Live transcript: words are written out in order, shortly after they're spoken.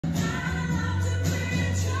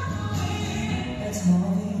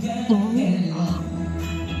Stell.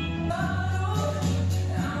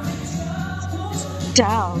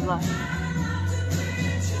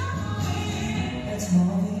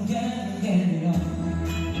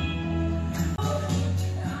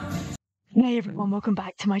 Hey everyone, welcome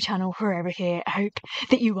back to my channel, Forever Here. I hope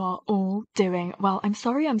that you are all doing well. I'm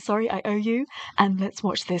sorry, I owe you, and let's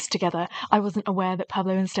watch this together. I wasn't aware that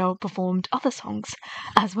Pablo and Stell performed other songs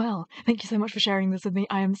as well. Thank you so much for sharing this with me.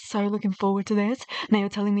 I am so looking forward to this. Now you're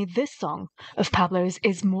telling me this song of Pablo's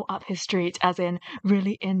is more up his street, as in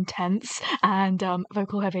really intense and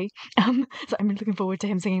vocal heavy. So I'm really looking forward to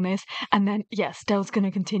him singing this. And then, yes, Stell's going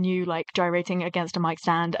to continue like gyrating against a mic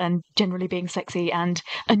stand and generally being sexy and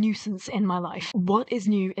a nuisance in my life. What is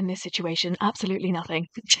new in this situation? Absolutely nothing.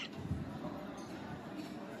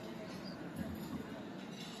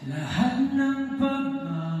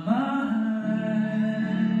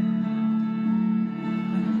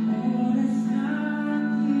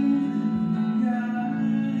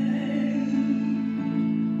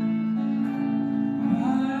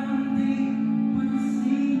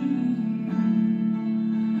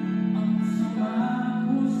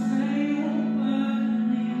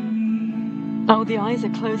 Oh, the eyes are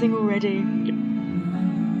closing already.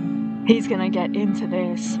 He's gonna get into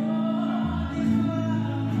this.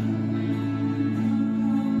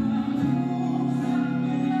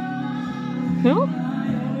 Who?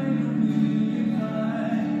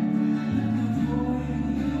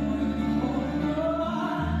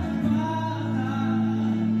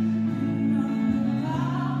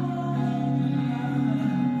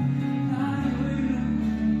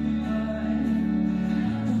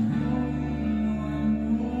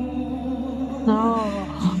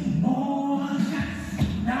 Oh.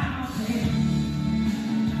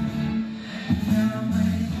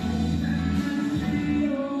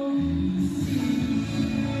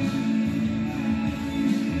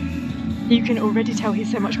 You can already tell he's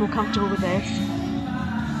so much more comfortable with this.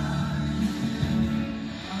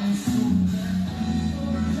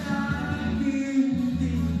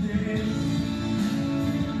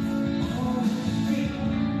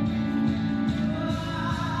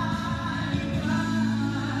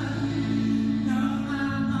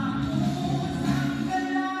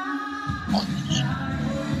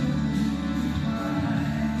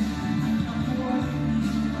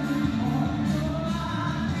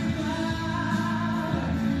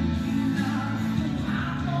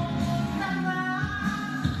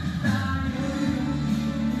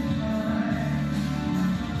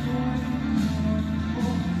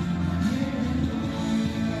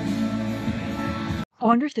 I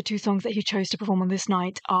wonder if the two songs that he chose to perform on this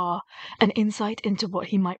night are an insight into what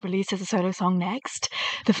he might release as a solo song next.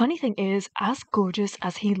 The funny thing is, as gorgeous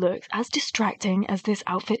as he looks, as distracting as this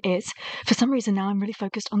outfit is, for some reason now I'm really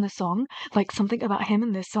focused on the song. Like, something about him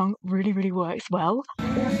in this song really, really works well.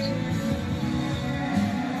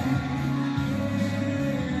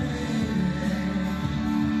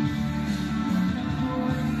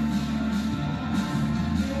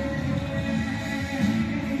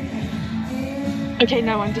 Okay,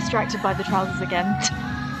 no, I'm distracted by the trousers again.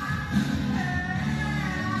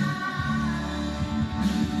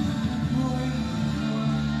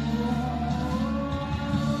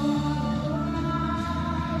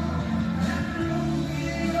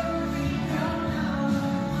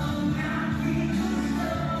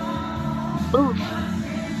 Oof.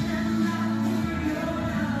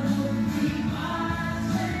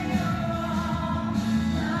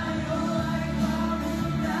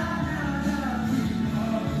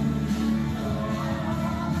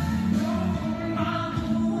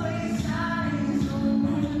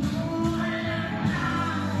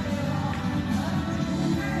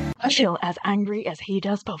 I feel as angry as he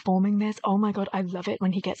does performing this. Oh my god, I love it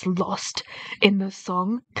when he gets lost in the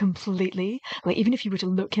song completely. Like, even if you were to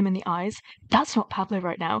look him in the eyes, that's not Pablo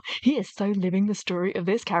right now. He is so living the story of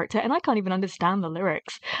this character, and I can't even understand the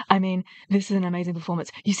lyrics. I mean, this is an amazing performance.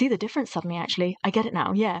 You see the difference suddenly, actually. I get it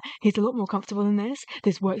now, yeah. He's a lot more comfortable in this.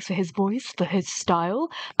 This works for his voice, for his style,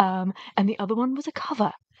 and the other one was a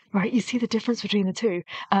cover. Right, you see the difference between the two.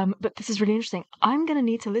 But this is really interesting. I'm going to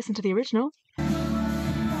need to listen to the original.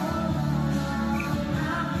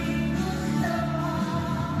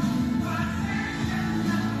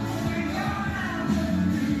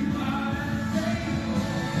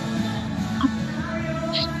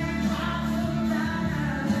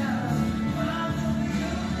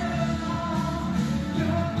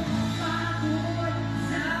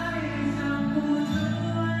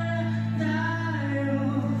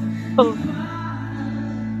 Oh.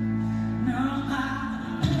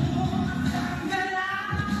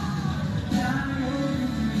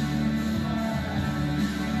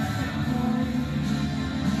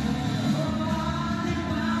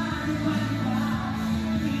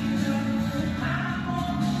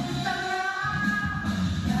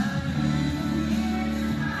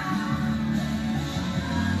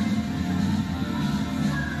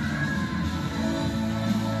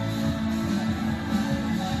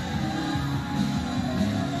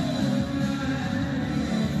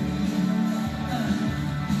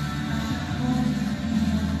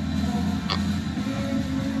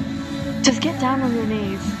 down on your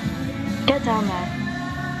knees. Get down there.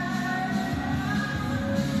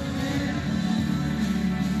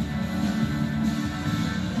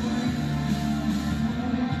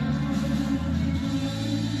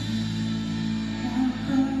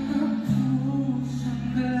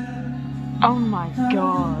 Oh my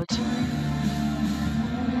God.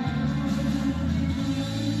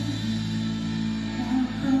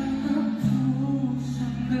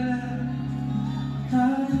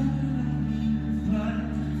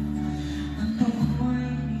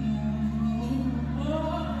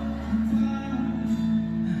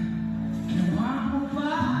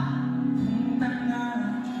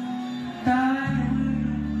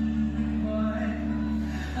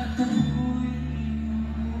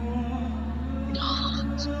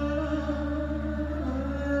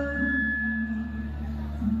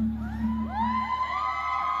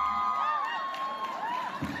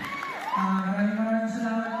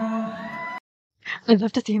 I'd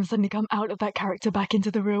love to see him suddenly come out of that character back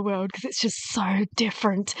into the real world, because it's just so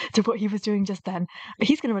different to what he was doing just then.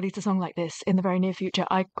 He's going to release a song like this in the very near future.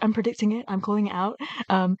 I'm predicting it. I'm calling it out.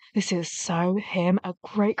 This is so him. A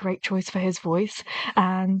great, great choice for his voice.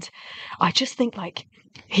 And I just think, like,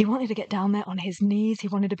 he wanted to get down there on his knees. He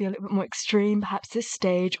wanted to be a little bit more extreme. Perhaps this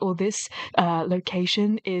stage or this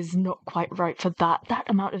location is not quite right for that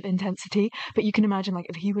amount of intensity. But you can imagine, like,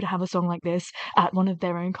 if he would have a song like this at one of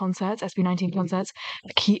their own concerts, SB19 concerts,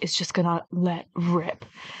 like, he is just gonna let rip.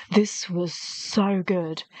 This was so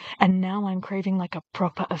good. And now I'm craving like a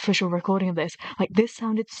proper official recording of this. Like, this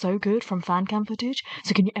sounded so good from fan cam footage.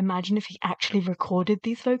 So can you imagine if he actually recorded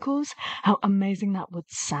these vocals? How amazing that would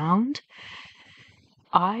sound.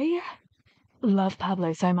 I love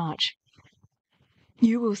Pablo so much.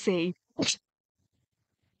 You will see.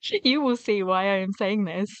 You will see why I am saying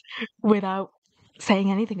this without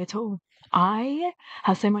saying anything at all. I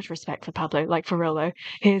have so much respect for Pablo, like, for real though.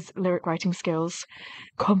 His lyric writing skills,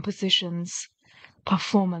 compositions,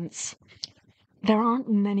 performance. There aren't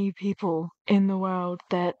many people in the world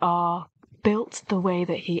that are built the way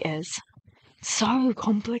that he is. So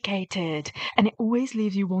complicated. And it always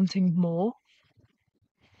leaves you wanting more.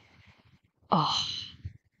 Oh.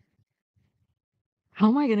 How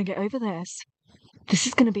am I going to get over this? This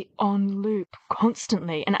is going to be on loop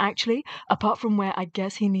constantly. And actually, apart from where I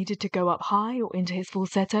guess he needed to go up high or into his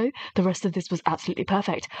falsetto, the rest of this was absolutely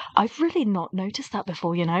perfect. I've really not noticed that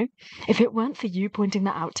before, you know? If it weren't for you pointing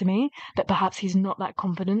that out to me, that perhaps he's not that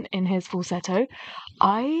confident in his falsetto,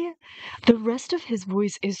 the rest of his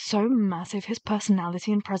voice is so massive, his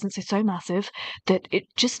personality and presence is so massive, that it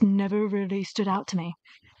just never really stood out to me.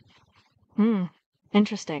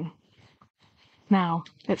 Interesting. Now,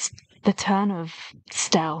 it's the turn of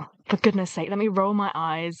Stell. For goodness sake, let me roll my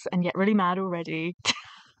eyes and get really mad already.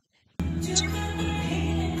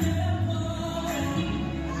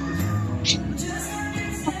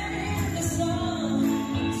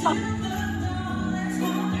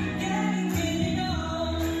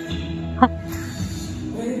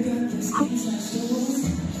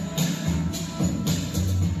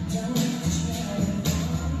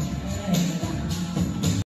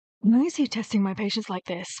 Why is he testing my patience like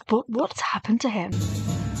this? What's happened to him?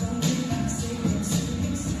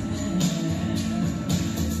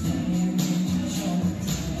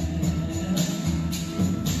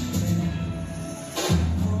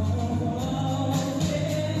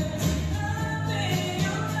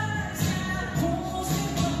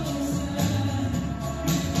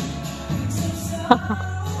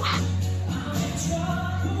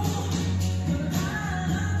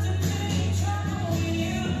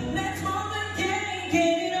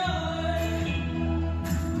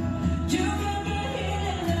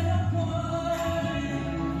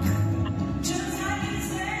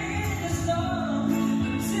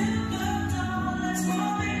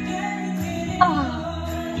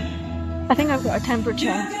 I think I've got a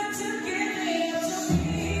temperature.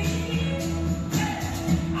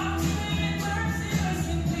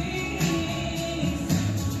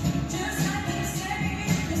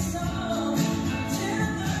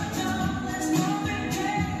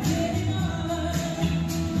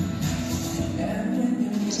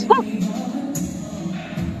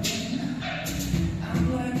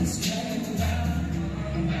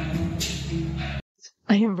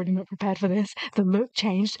 I am really not prepared for this. The look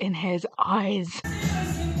changed in his eyes.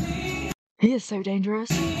 He is so dangerous.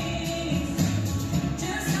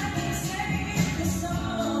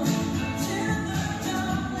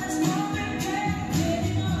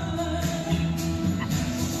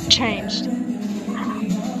 Changed.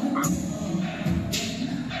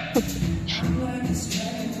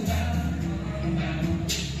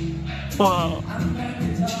 Whoa.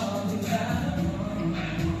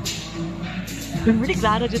 I'm really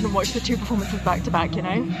glad I didn't watch the two performances back to back, you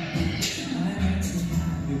know?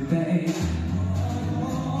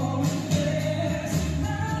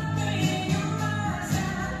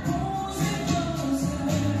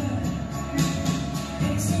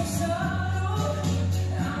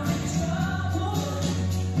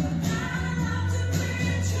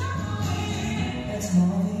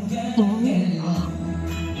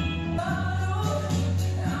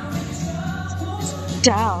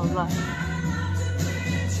 Stell.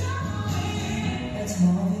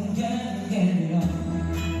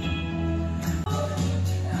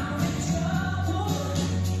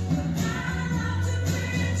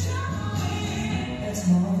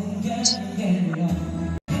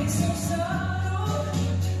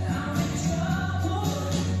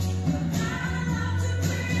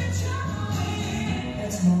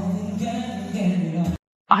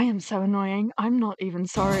 I am so annoying. I'm not even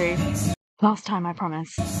sorry. Last time, I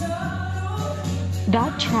promise.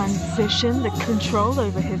 That transition, the control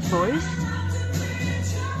over his voice.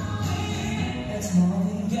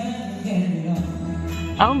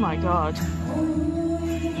 Oh my god.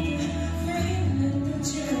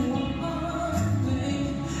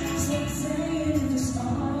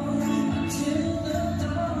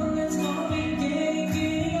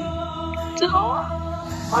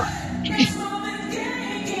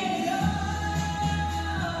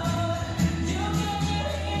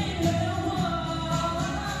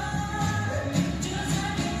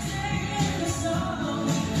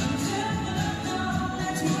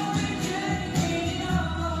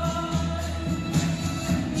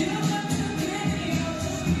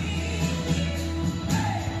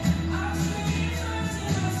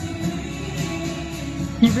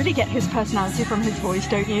 You really get his personality from his voice,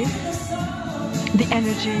 don't you? The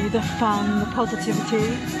energy, the fun, the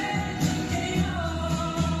positivity.